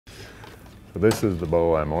So this is the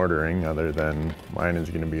bow I'm ordering, other than mine is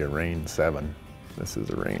going to be a Reign 7. This is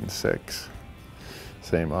a Reign 6.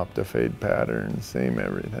 Same Optifade pattern, same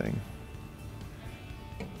everything.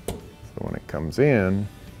 So when it comes in,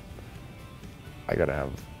 I gotta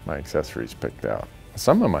have my accessories picked out.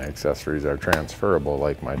 Some of my accessories are transferable,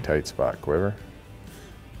 like my Tightspot quiver.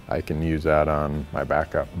 I can use that on my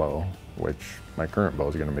backup bow, which my current bow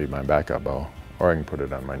is gonna be my backup bow, or I can put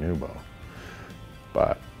it on my new bow.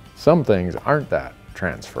 But some things aren't that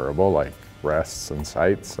transferable, like rests and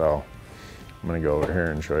sights, so I'm gonna go over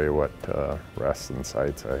here and show you what rests and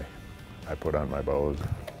sights I put on my bows.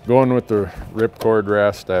 Going with the Ripcord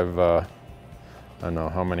rest, I don't know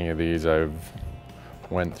how many of these I've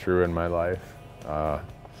went through in my life. I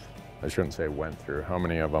shouldn't say went through, how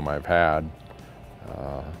many of them I've had.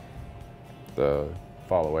 The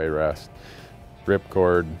fall away rest.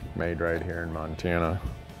 Ripcord, made right here in Montana.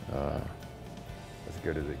 As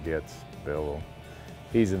good as it gets. Bill,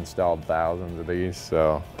 he's installed thousands of these,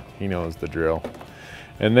 so he knows the drill.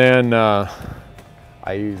 And then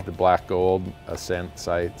I use the black gold Ascent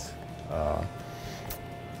sights.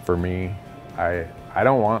 For me, I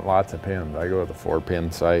don't want lots of pins. I go with a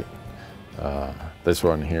 4-pin sight. This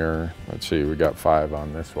one here, let's see, we got 5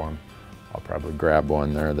 on this one. I'll probably grab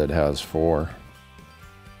one there that has 4.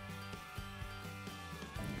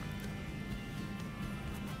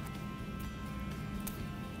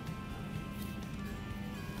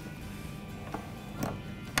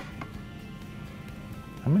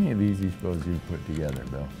 How many of these you suppose you put together,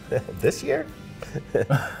 Bill? This year?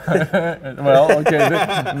 Well,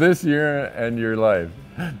 okay, this year and your life,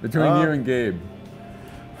 between you and Gabe.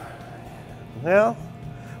 Well,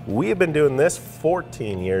 we have been doing this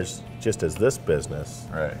 14 years just as this business.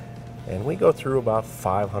 Right. And we go through about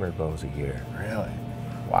 500 bows a year. Really?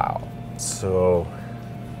 Wow. So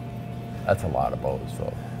That's a lot of bows,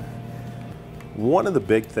 so. one of the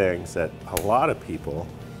big things that a lot of people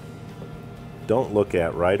don't look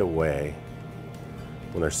at right away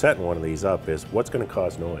when they're setting one of these up is what's going to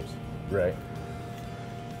cause noise. Right.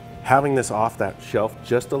 Having this off that shelf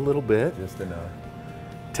just a little bit Just enough.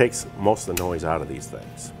 takes most of the noise out of these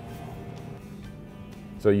things.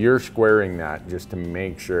 So you're squaring that just to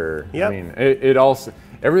make sure. Yep. I mean, it also,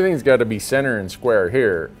 everything's got to be center and square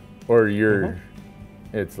here, or you're,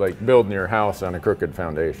 it's like building your house on a crooked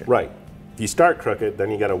foundation. Right. If you start crooked,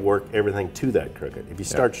 then you got to work everything to that crooked. If you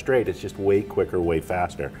start straight, it's just way quicker, way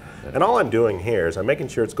faster. And all I'm doing here is I'm making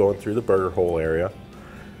sure it's going through the burger hole area,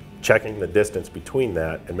 checking the distance between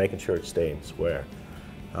that, and making sure it's staying square.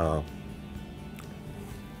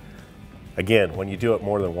 Again, when you do it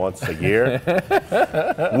more than once a year,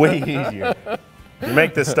 way easier. You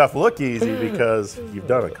make this stuff look easy because you've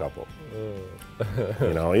done a couple.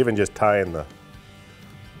 You know, even just tying the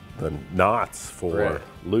knots for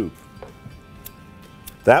loop.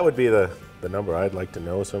 That would be the number I'd like to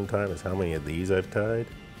know sometime, is how many of these I've tied.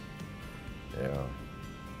 Yeah.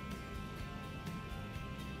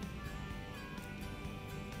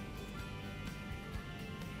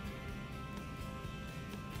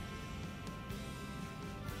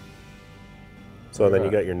 So then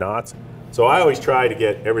you got your knots. So I always try to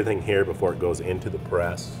get everything here before it goes into the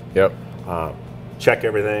press. Yep. Check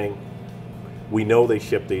everything. We know they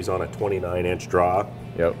ship these on a 29-inch draw.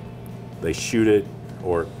 Yep. They shoot it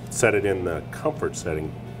or set it in the comfort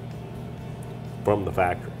setting from the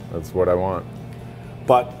factory. That's what I want.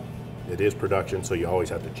 But it is production, so you always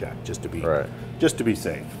have to check just to be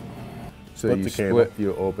safe. So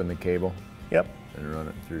you open the cable. Yep. And run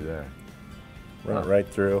it through there. Run it right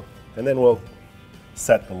through, and then we'll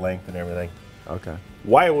set the length and everything. Okay.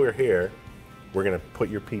 While we're here, we're going to put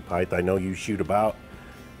your peep height. I know you shoot about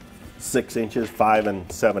 6 inches, 5 and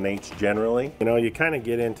 7/8 generally. You know, you kind of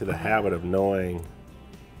get into the habit of knowing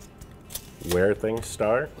where things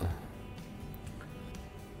start.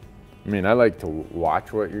 I mean, I like to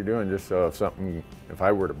watch what you're doing, just so if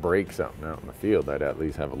I were to break something out in the field, I'd at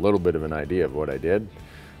least have a little bit of an idea of what I did.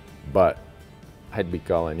 But I'd be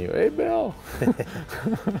calling you, hey, Bill.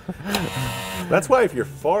 That's why if you're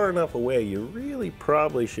far enough away, you really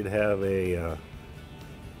probably should have a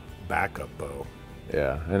backup bow.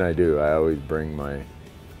 Yeah, and I do. I always bring my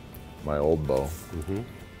old bow. Mm-hmm.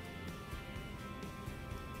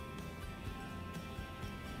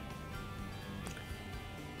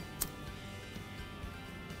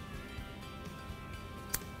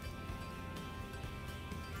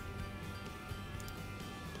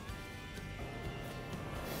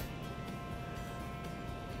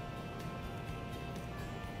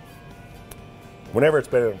 Whenever it's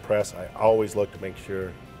been in a press, I always look to make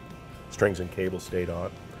sure strings and cables stayed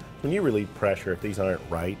on. When you relieve pressure, if these aren't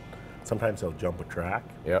right, sometimes they'll jump a track.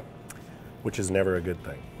 Yep. which is never a good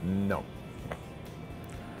thing. No.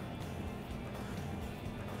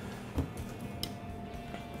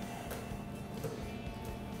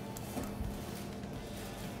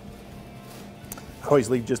 I always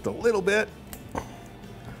leave just a little bit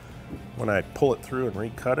when I pull it through and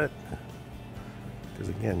recut it. Because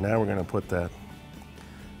again, now we're going to put that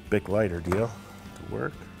Bic lighter deal to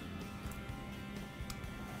work.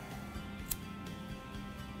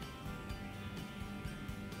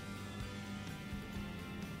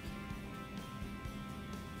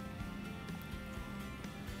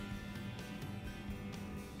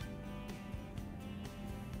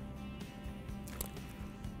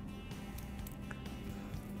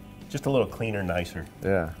 Just a little cleaner, nicer.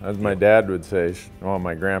 Yeah, as my dad would say, well,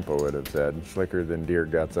 my grandpa would have said, slicker than deer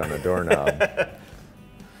guts on a doorknob.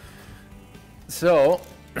 So,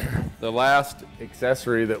 the last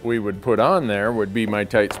accessory that we would put on there would be my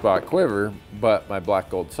Tightspot quiver, but my black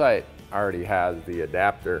gold sight already has the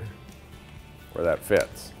adapter where that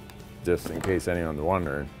fits, just in case anyone's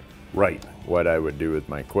wondering Right. what I would do with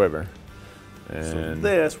my quiver. And So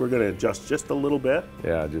this, we're going to adjust just a little bit.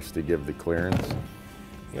 yeah, just to give the clearance.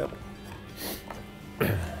 Yep.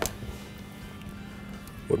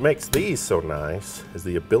 What makes these so nice is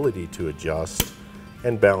the ability to adjust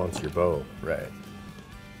and balance your bow. Right.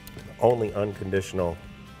 Only unconditional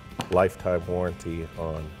lifetime warranty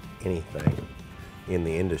on anything in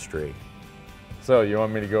the industry. So you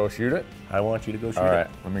want me to go shoot it? I want you to go shoot All right,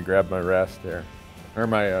 it. let me grab my rest here, or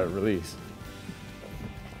my release.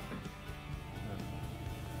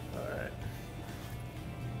 All right.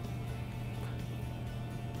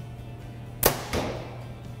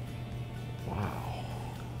 Wow.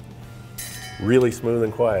 Really smooth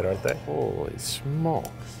and quiet, aren't they? Holy smokes.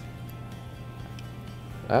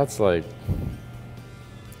 That's like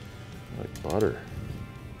butter.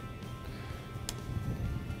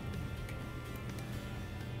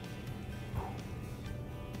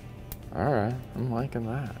 All right, I'm liking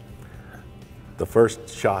that. The first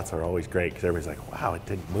shots are always great because everybody's like, wow, it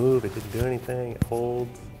didn't move, it didn't do anything, it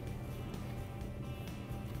holds.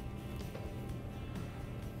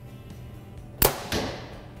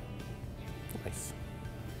 Nice.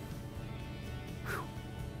 Whew.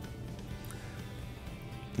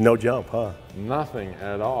 No jump, huh? Nothing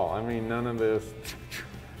at all. I mean, none of this.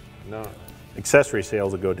 No. Accessory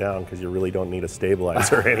sales will go down because you really don't need a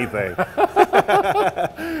stabilizer or anything.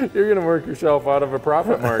 You're gonna work yourself out of a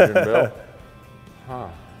profit margin, Bill. Huh.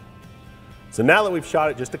 So now that we've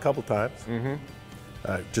shot it just a couple times,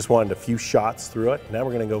 just wanted a few shots through it. Now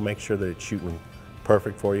we're gonna go make sure that it's shooting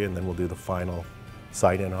perfect for you, and then we'll do the final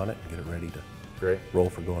sight in on it and get it ready to Great. roll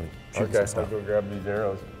for going shooting Okay, some I'll stuff. go grab these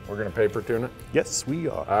arrows. We're gonna paper tune it. Yes, we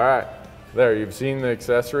are. All right, there, you've seen the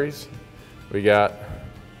accessories. We got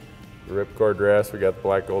the Ripcord rest, we got the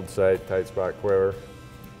black gold sight, Tightspot quiver.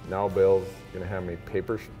 Now Bill's gonna have me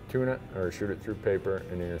paper tune it, or shoot it through paper,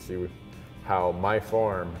 and you're gonna see how my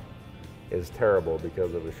form is terrible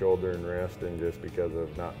because of the shoulder and wrist and just because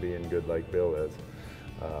of not being good like Bill is.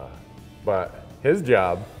 But his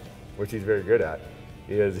job, which he's very good at,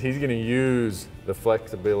 is he's gonna use the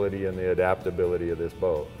flexibility and the adaptability of this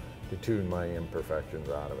bow to tune my imperfections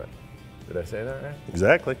out of it. Did I say that right?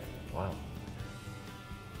 Exactly. Wow.